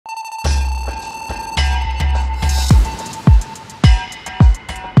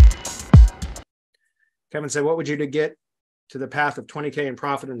Kevin said, what would you do to get to the path of 20K in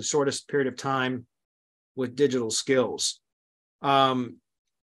profit in the shortest period of time with digital skills?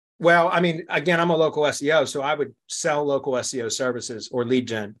 Well, I mean, again, I'm a local SEO, so I would sell local SEO services or lead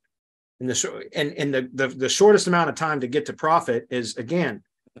gen. And the shortest amount of time to get to profit is, again,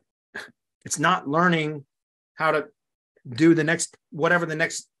 it's not learning how to do the next, whatever the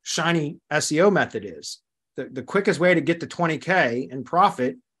next shiny SEO method is. The quickest way to get to 20K in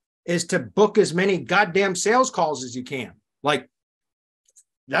profit is to book as many goddamn sales calls as you can. Like,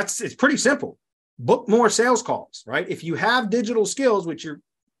 it's pretty simple. Book more sales calls, right? If you have digital skills, which you're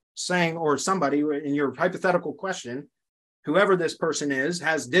saying, or somebody in your hypothetical question, whoever this person is,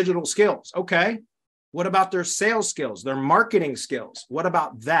 has digital skills. Okay. What about their sales skills, their marketing skills? What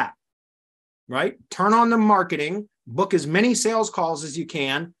about that? Right? Turn on the marketing, book as many sales calls as you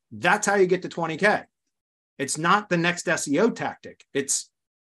can. That's how you get to 20K. It's not the next SEO tactic. It's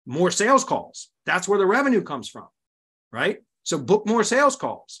more sales calls. That's where the revenue comes from, right? So book more sales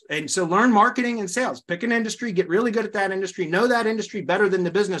calls. And so learn marketing and sales. Pick an industry, get really good at that industry, know that industry better than the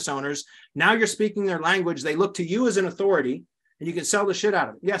business owners. Now you're speaking their language. They look to you as an authority and you can sell the shit out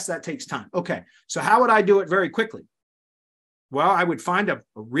of it. Yes, that takes time. Okay. So how would I do it very quickly? Well, I would find a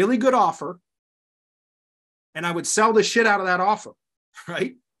really good offer and I would sell the shit out of that offer,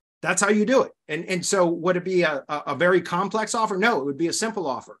 right? That's how you do it. And so would it be a very complex offer? No, it would be a simple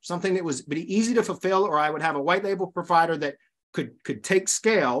offer, something that would be easy to fulfill, or I would have a white label provider that could take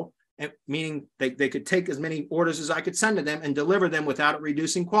scale, meaning they could take as many orders as I could send to them and deliver them without it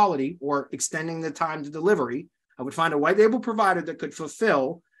reducing quality or extending the time to delivery. I would find a white label provider that could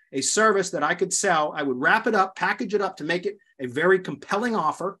fulfill a service that I could sell. I would wrap it up, package it up to make it a very compelling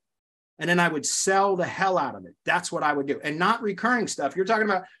offer. And then I would sell the hell out of it. That's what I would do. And not recurring stuff. You're talking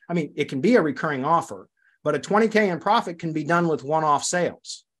about, I mean, it can be a recurring offer, but a 20K in profit can be done with one-off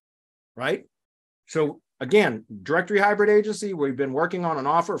sales, right? So again, directory hybrid agency, we've been working on an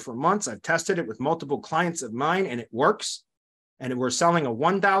offer for months. I've tested it with multiple clients of mine and it works. And we're selling a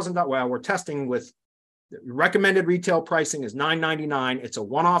 $1,000, well, we're testing with recommended retail pricing is $9.99. It's a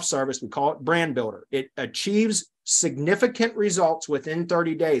one-off service. We call it Brand Builder. It achieves significant results within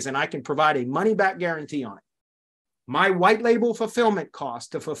 30 days, and I can provide a money-back guarantee on it. My white label fulfillment costs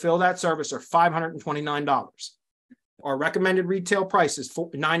to fulfill that service are $529. Our recommended retail price is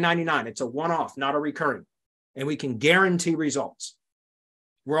 $9.99. It's a one-off, not a recurring, and we can guarantee results.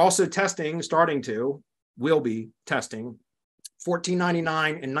 We're also testing, will be testing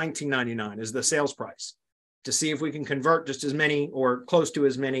 $14.99 and $19.99 is the sales price to see if we can convert just as many or close to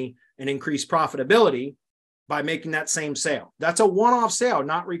as many and increase profitability by making that same sale. That's a one-off sale,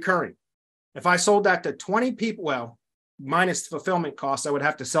 not recurring. If I sold that to 20 people, well, minus fulfillment costs, I would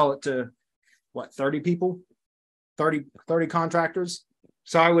have to sell it to, 30 people, 30 contractors.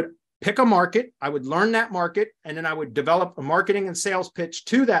 So I would pick a market, I would learn that market, and then I would develop a marketing and sales pitch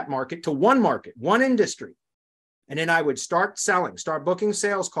to that market, to one market, one industry. And then I would start booking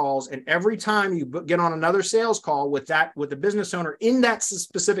sales calls. And every time you get on another sales call with the business owner in that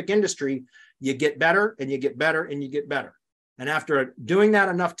specific industry, you get better and you get better and you get better. And after doing that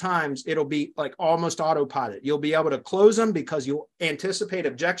enough times, it'll be like almost autopilot. You'll be able to close them because you'll anticipate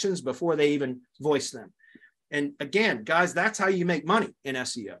objections before they even voice them. And again, guys, that's how you make money in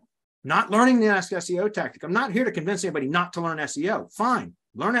SEO. Not learning the SEO tactic. I'm not here to convince anybody not to learn SEO. Fine,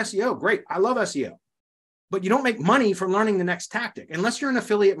 learn SEO. Great. I love SEO. But you don't make money from learning the next tactic. Unless you're in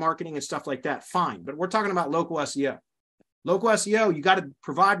affiliate marketing and stuff like that, fine. But we're talking about local SEO. Local SEO, you got to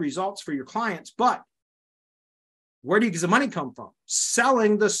provide results for your clients. But where does the money come from?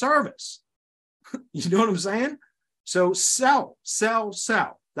 Selling the service. You know what I'm saying? So sell.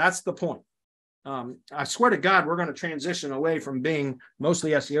 That's the point. I swear to God, we're going to transition away from being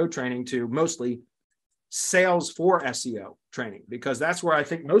mostly SEO training to mostly sales for SEO training, because that's where I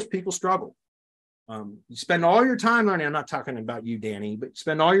think most people struggle. You spend all your time learning. I'm not talking about you, Danny, but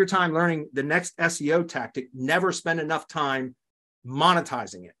spend all your time learning the next SEO tactic. Never spend enough time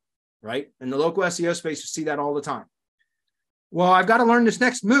monetizing it, right? In the local SEO space, you see that all the time. Well, I've got to learn this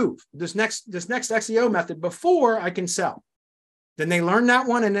next move, this next SEO method before I can sell. Then they learn that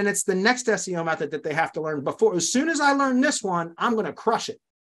one, and then it's the next SEO method that they have to learn before. As soon as I learn this one, I'm going to crush it.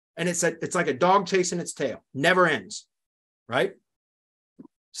 And it's like a dog chasing its tail. Never ends, right?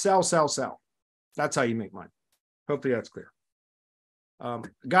 Sell. That's how you make money. Hopefully that's clear.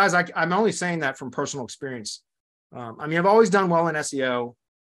 Guys, I'm only saying that from personal experience. I've always done well in SEO.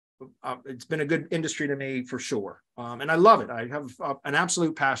 It's been a good industry to me for sure. And I love it. I have an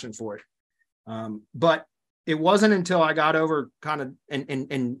absolute passion for it. But it wasn't until I got over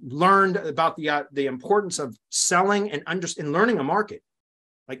and learned about the importance of selling and learning a market.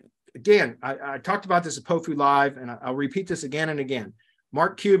 Like again, I talked about this at POFU Live, and I'll repeat this again and again.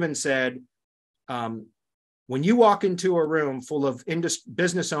 Mark Cuban said, when you walk into a room full of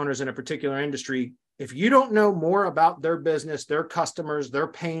business owners in a particular industry, if you don't know more about their business, their customers, their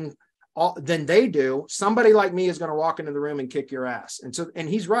pain than they do, somebody like me is going to walk into the room and kick your ass. And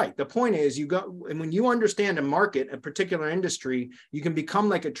he's right. The point is, and when you understand a market, a particular industry, you can become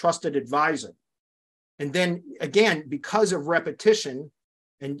like a trusted advisor. And then again, because of repetition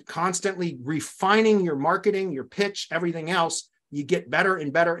and constantly refining your marketing, your pitch, everything else, you get better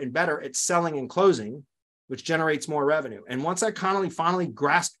and better and better at selling and closing, which generates more revenue. And once I finally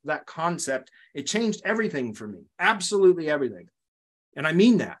grasped that concept, it changed everything for me. Absolutely everything. And I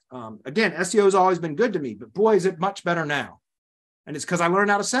mean that. Again, SEO has always been good to me, but boy, is it much better now. And it's because I learned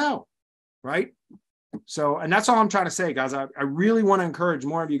how to sell, right? So, and that's all I'm trying to say, guys. I really want to encourage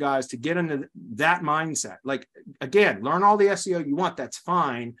more of you guys to get into that mindset. Like, again, learn all the SEO you want. That's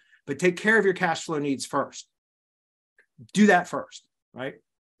fine, but take care of your cash flow needs first. Do that first, right?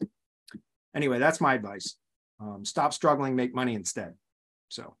 Anyway, that's my advice. Stop struggling, make money instead.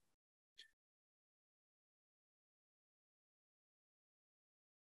 So.